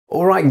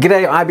Alright,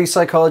 g'day IB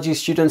psychology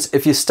students.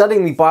 If you're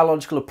studying the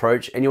biological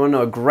approach and you want to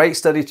know a great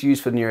study to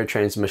use for the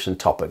neurotransmission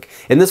topic,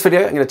 in this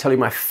video I'm going to tell you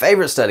my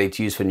favorite study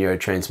to use for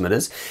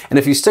neurotransmitters, and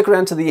if you stick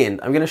around to the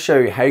end I'm going to show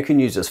you how you can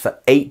use this for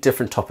 8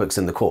 different topics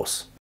in the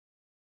course.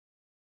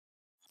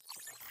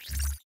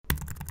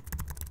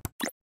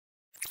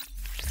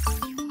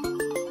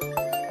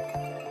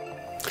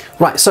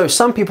 Right, so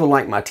some people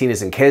like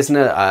Martinez and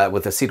Kesner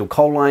with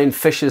acetylcholine,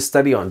 Fisher's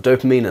study on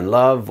dopamine and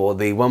love, or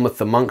the one with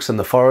the monks in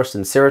the forest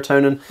and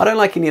serotonin. I don't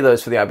like any of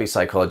those for the IB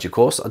psychology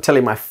course. I'll tell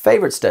you my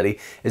favorite study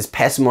is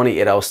Passamonti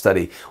et al.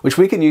 Study, which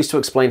we can use to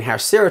explain how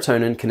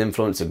serotonin can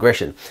influence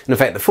aggression. And in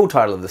fact, the full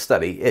title of the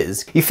study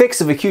is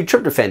Effects of Acute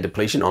Tryptophan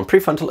Depletion on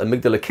Prefrontal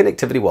Amygdala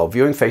Connectivity While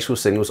Viewing Facial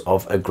Signals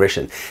of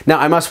Aggression. Now,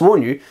 I must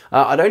warn you,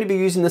 I'd only be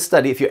using this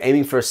study if you're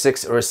aiming for a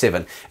 6 or a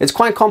 7. It's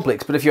quite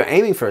complex, but if you're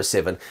aiming for a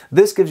 7,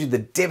 this gives you the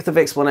depth of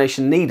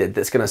explanation needed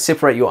that's going to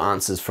separate your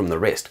answers from the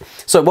rest.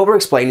 So what we're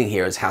explaining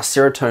here is how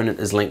serotonin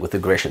is linked with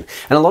aggression.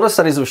 And a lot of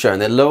studies have shown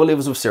that lower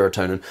levels of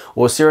serotonin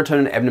or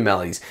serotonin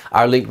abnormalities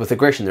are linked with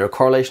aggression. There are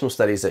correlational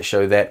studies that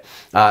show that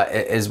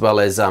as well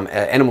as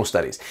animal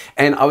studies.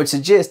 And I would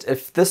suggest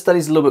if this study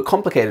is a little bit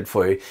complicated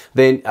for you,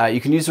 then you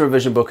can use the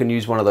revision book and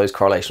use one of those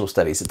correlational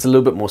studies. It's a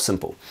little bit more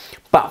simple.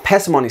 But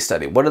Passamonti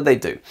study, what did they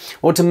do?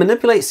 Well, to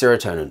manipulate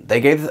serotonin,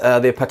 they gave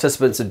their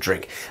participants a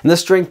drink. And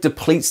this drink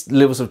depletes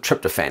levels of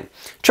tryptophan.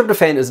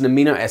 Tryptophan is an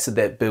amino acid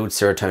that builds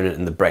serotonin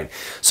in the brain.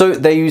 So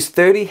they used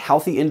 30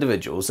 healthy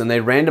individuals and they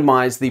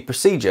randomized the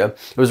procedure.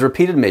 It was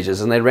repeated measures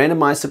and they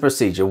randomized the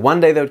procedure. One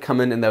day they would come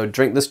in and they would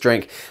drink this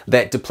drink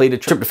that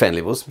depleted tryptophan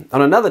levels.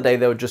 On another day,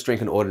 they would just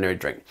drink an ordinary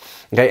drink.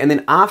 Okay, and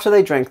then after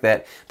they drank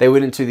that, they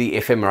went into the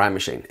fMRI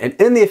machine. And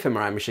in the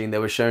fMRI machine, they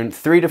were shown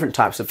 3 different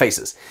types of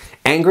faces: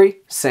 angry,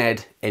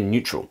 sad, and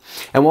neutral.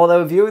 And while they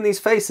were viewing these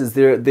faces,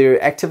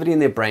 their activity in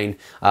their brain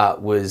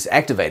was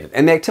activated.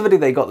 And the activity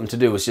they got them to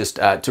do was just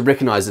to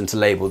recognize and to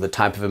label the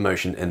type of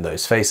emotion in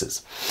those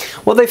faces.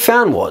 What they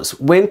found was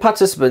when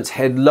participants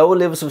had lower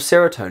levels of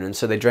serotonin,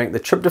 so they drank the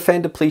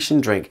tryptophan depletion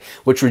drink,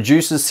 which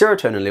reduces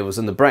serotonin levels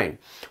in the brain,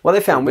 what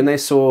they found when they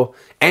saw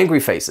angry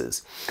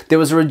faces, there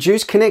was a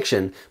reduced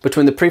connection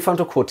between the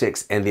prefrontal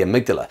cortex and the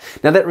amygdala.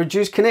 Now that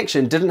reduced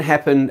connection didn't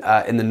happen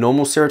in the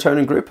normal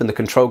serotonin group, in the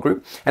control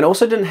group, and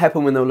also didn't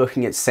happen when they were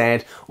looking at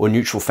sad or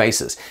neutral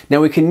faces.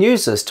 Now we can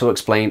use this to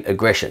explain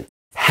aggression.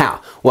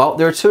 How? Well,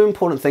 there are 2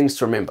 important things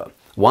to remember.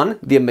 One,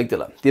 the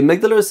amygdala. The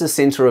amygdala is the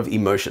center of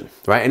emotion,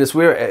 right? And it's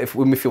where,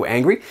 when we feel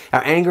angry,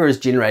 our anger is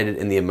generated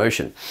in the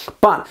emotion.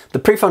 But the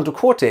prefrontal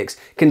cortex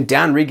can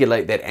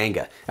down-regulate that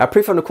anger. Our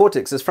prefrontal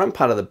cortex is front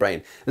part of the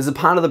brain. This is a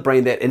part of the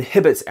brain that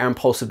inhibits our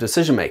impulsive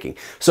decision-making.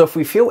 So if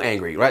we feel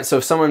angry, right? So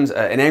if someone's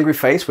an angry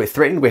face, we're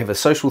threatened, we have a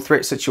social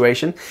threat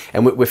situation,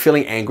 and we're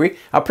feeling angry,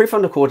 our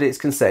prefrontal cortex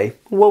can say,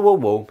 whoa, whoa,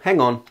 whoa, hang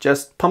on,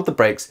 just pump the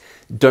brakes,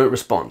 don't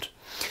respond.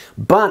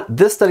 But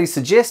this study is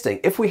suggesting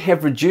if we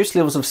have reduced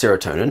levels of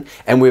serotonin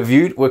and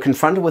we're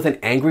confronted with an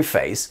angry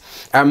face,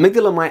 our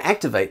amygdala might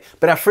activate,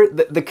 but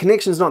the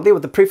connection is not there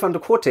with the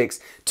prefrontal cortex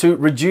to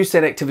reduce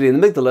that activity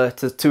in the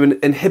amygdala to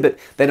inhibit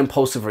that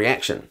impulsive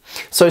reaction.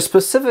 So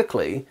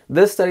specifically,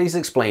 this study is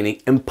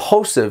explaining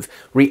impulsive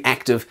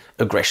reactive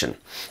aggression.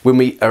 When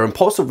we are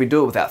impulsive, we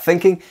do it without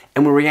thinking,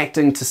 and we're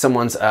reacting to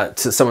someone's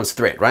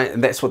threat, right?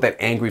 And that's what that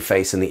angry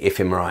face in the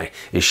fMRI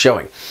is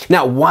showing.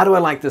 Now, why do I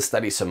like this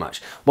study so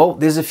much? Well,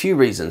 there's a few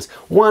reasons.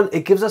 One,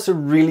 it gives us a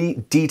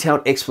really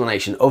detailed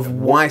explanation of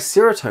why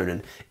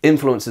serotonin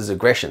influences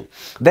aggression.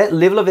 That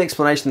level of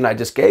explanation that I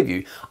just gave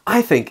you,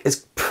 I think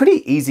is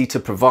pretty easy to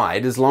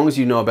provide as long as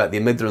you know about the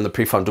amygdala and the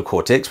prefrontal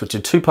cortex, which are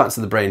 2 parts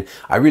of the brain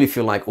I really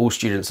feel like all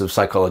students of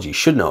psychology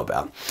should know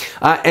about.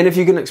 And if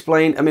you can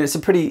explain, I mean, it's a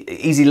pretty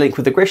easy link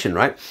with aggression,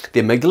 right?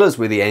 The amygdala is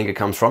where the anger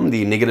comes from,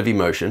 the negative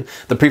emotion.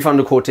 The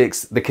prefrontal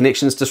cortex, the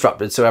connection is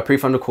disrupted, so our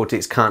prefrontal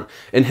cortex can't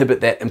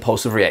inhibit that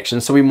impulsive reaction,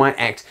 so we might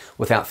act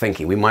without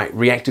thinking. We might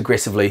react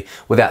aggressively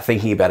without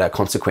thinking about our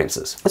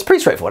consequences. It's pretty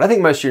straightforward. I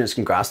think most students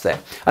can grasp that.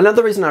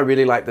 Another reason I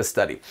really like this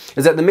study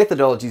is that the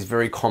methodology is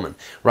very common,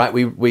 right?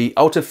 We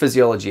alter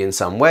physiology in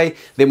some way,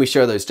 then we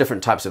show those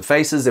different types of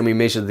faces, and we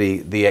measure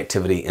the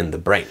activity in the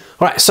brain.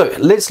 All right, so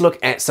let's look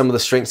at some of the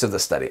strengths of the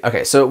study.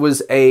 Okay, so it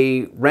was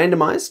a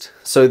randomized,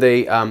 so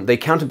they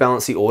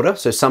counterbalance the order.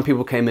 So some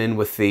people came in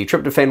with the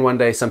tryptophan one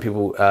day, some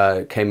people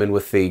came in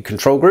with the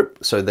control group.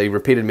 So they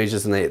repeated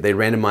measures and they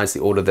randomized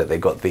the order that they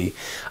got the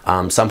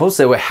samples.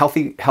 They were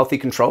healthy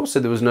controls, so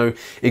there was no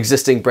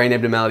existing brain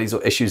abnormalities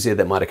or issues there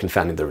that might have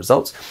confounded the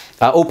results.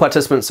 All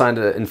participants signed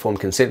an informed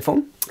consent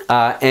form,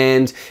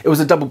 and it was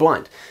a double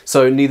blind.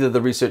 So neither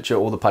the researcher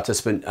or the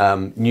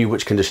participant knew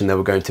which condition they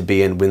were going to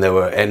be in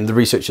and the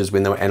researchers,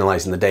 when they were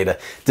analyzing the data,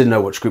 didn't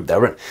know which group they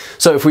were in.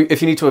 So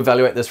if you need to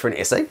evaluate this for an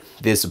essay,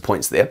 there's the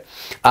points there.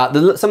 Some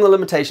of the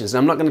limitations, and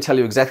I'm not going to tell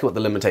you exactly what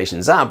the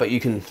limitations are, but you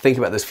can think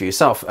about this for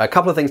yourself. A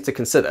couple of things to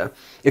consider.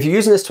 If you're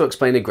using this to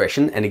explain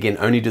aggression, and again,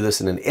 only do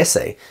this in an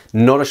essay,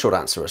 not a short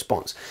answer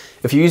response.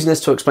 If you're using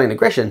this to explain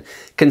aggression,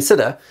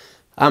 consider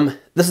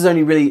this is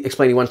only really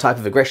explaining one type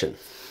of aggression.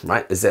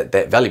 right? Is that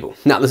valuable?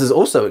 Now, this is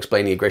also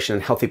explaining aggression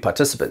in healthy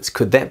participants.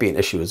 Could that be an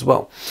issue as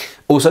well?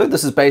 Also,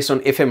 this is based on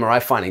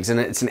fMRI findings, and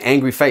it's an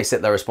angry face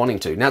that they're responding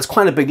to. Now, it's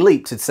quite a big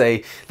leap to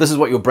say this is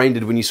what your brain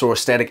did when you saw a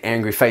static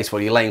angry face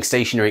while you're laying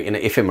stationary in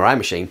an fMRI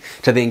machine,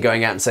 to then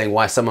going out and saying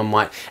why someone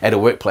might, at a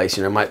workplace,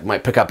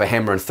 might pick up a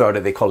hammer and throw it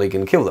at their colleague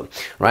and kill them,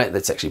 right?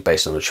 That's actually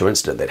based on a true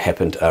incident that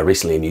happened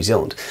recently in New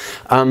Zealand.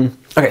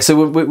 Okay,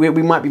 so we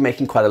might be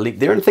making quite a leap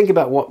there, and think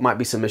about what might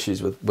be some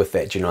issues with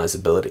that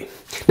generalizability.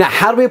 Now,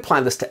 how do we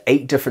apply this to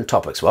 8 different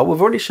topics? Well,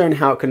 we've already shown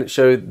how it can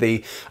show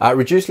the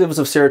reduced levels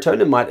of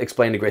serotonin might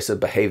explain aggressive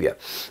behavior.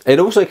 It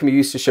also can be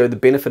used to show the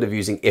benefit of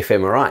using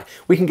fMRI.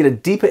 We can get a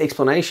deeper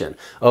explanation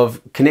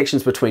of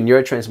connections between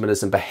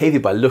neurotransmitters and behavior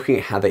by looking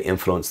at how they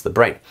influence the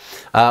brain.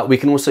 We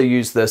can also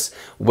use this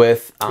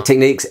with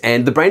techniques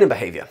and the brain and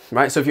behavior,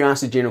 right? So if you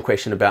ask a general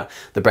question about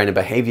the brain and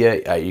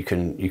behavior, you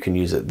can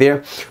use it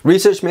there.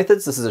 Research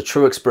methods, this is a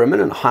true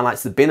experiment and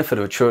highlights the benefit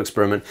of a true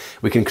experiment.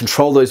 We can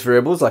control those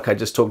variables, like I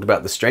just talked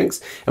about the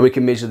strengths, and we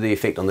can measure the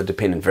effect on the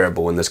dependent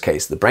variable, in this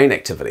case, the brain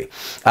activity.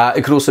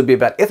 It could also be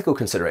about ethical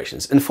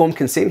considerations. Informed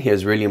consent here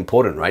is really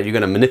important, right? You're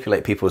going to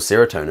manipulate people's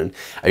serotonin.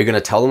 Are you going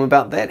to tell them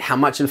about that? How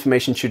much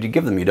information should you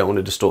give them? You don't want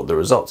to distort the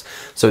results.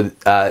 So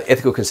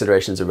ethical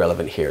considerations are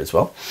relevant here as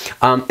well.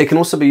 It can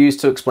also be used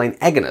to explain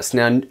agonists.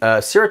 Now,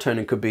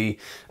 serotonin could be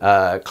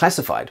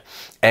classified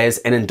as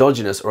an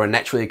endogenous or a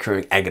naturally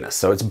occurring agonist.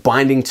 So it's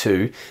binding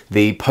to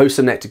the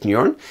postsynaptic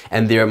neuron,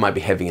 and there it might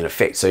be having an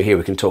effect. So here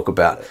we can talk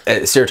about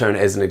serotonin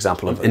as an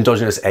example of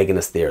endogenous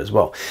agonist there as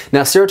well.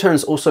 Now, serotonin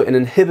is also an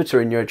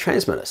inhibitory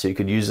neurotransmitter. So you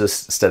could use this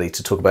study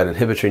to talk about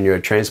inhibitory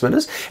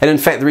neurotransmitters. And in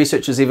fact, the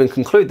researchers even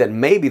conclude that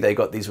maybe they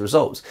got these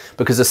results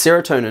because the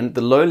serotonin,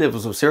 the low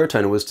levels of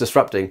serotonin was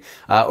disrupting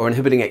or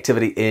inhibiting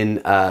activity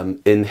in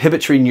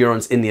inhibitory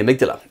neurons in the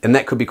amygdala. And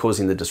that could be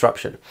causing the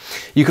disruption.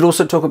 You could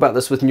also talk about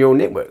this with neural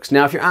networks.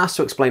 Now, if you're asked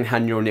to explain how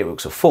neural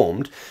networks are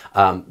formed,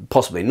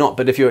 possibly not,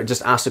 but if you're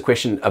just asked a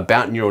question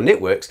about neural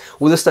networks,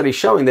 well, this study is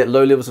showing that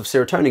low levels of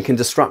serotonin can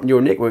disrupt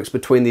neural networks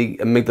between the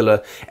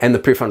amygdala and the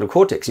prefrontal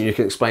cortex, and you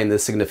can explain the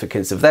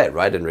significance of that,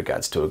 right, in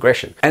regards to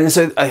aggression. And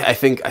so I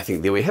think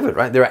there we have it,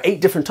 right? There are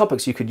 8 different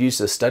topics you could use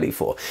this study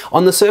for.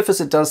 On the surface,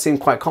 it does seem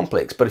quite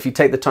complex, but if you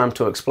take the time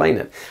to explain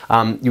it,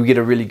 you'll get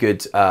a really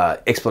good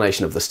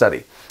explanation of the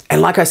study. And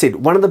like I said,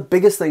 one of the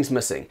biggest things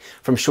missing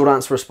from short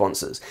answer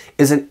responses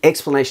is an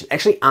explanation,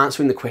 actually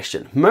answering the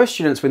question. Most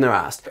students, when they're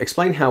asked,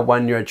 explain how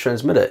one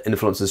neurotransmitter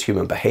influences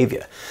human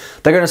behavior,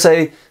 they're going to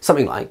say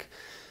something like,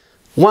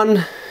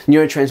 one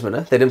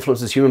neurotransmitter that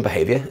influences human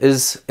behavior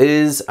is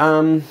I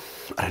don't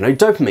know,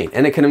 dopamine,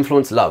 and it can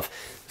influence love.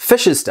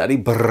 Fisher's study,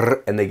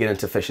 and they get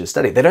into Fisher's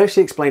study. They don't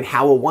actually explain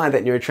how or why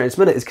that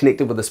neurotransmitter is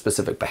connected with a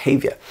specific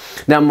behavior.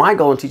 Now, my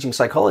goal in teaching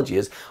psychology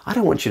is I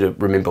don't want you to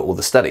remember all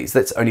the studies.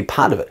 That's only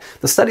part of it.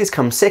 The studies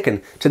come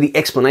second to the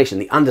explanation,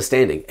 the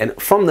understanding. And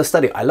from the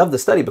study, I love the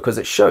study because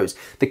it shows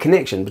the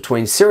connection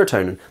between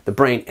serotonin, the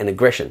brain, and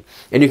aggression.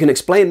 And you can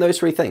explain those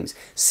 3 things.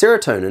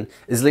 Serotonin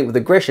is linked with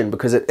aggression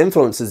because it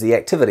influences the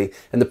activity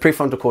in the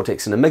prefrontal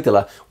cortex and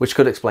amygdala, which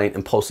could explain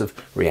impulsive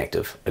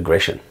reactive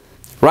aggression.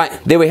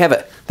 Right, there we have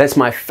it. That's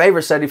my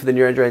favorite study for the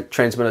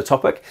neurotransmitter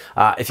topic.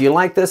 If you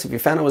like this, if you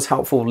found it was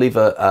helpful, leave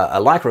a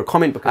like or a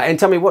comment and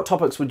tell me what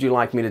topics would you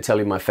like me to tell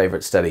you my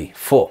favorite study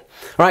for.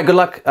 All right, good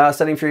luck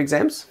studying for your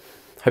exams.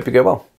 Hope you go well.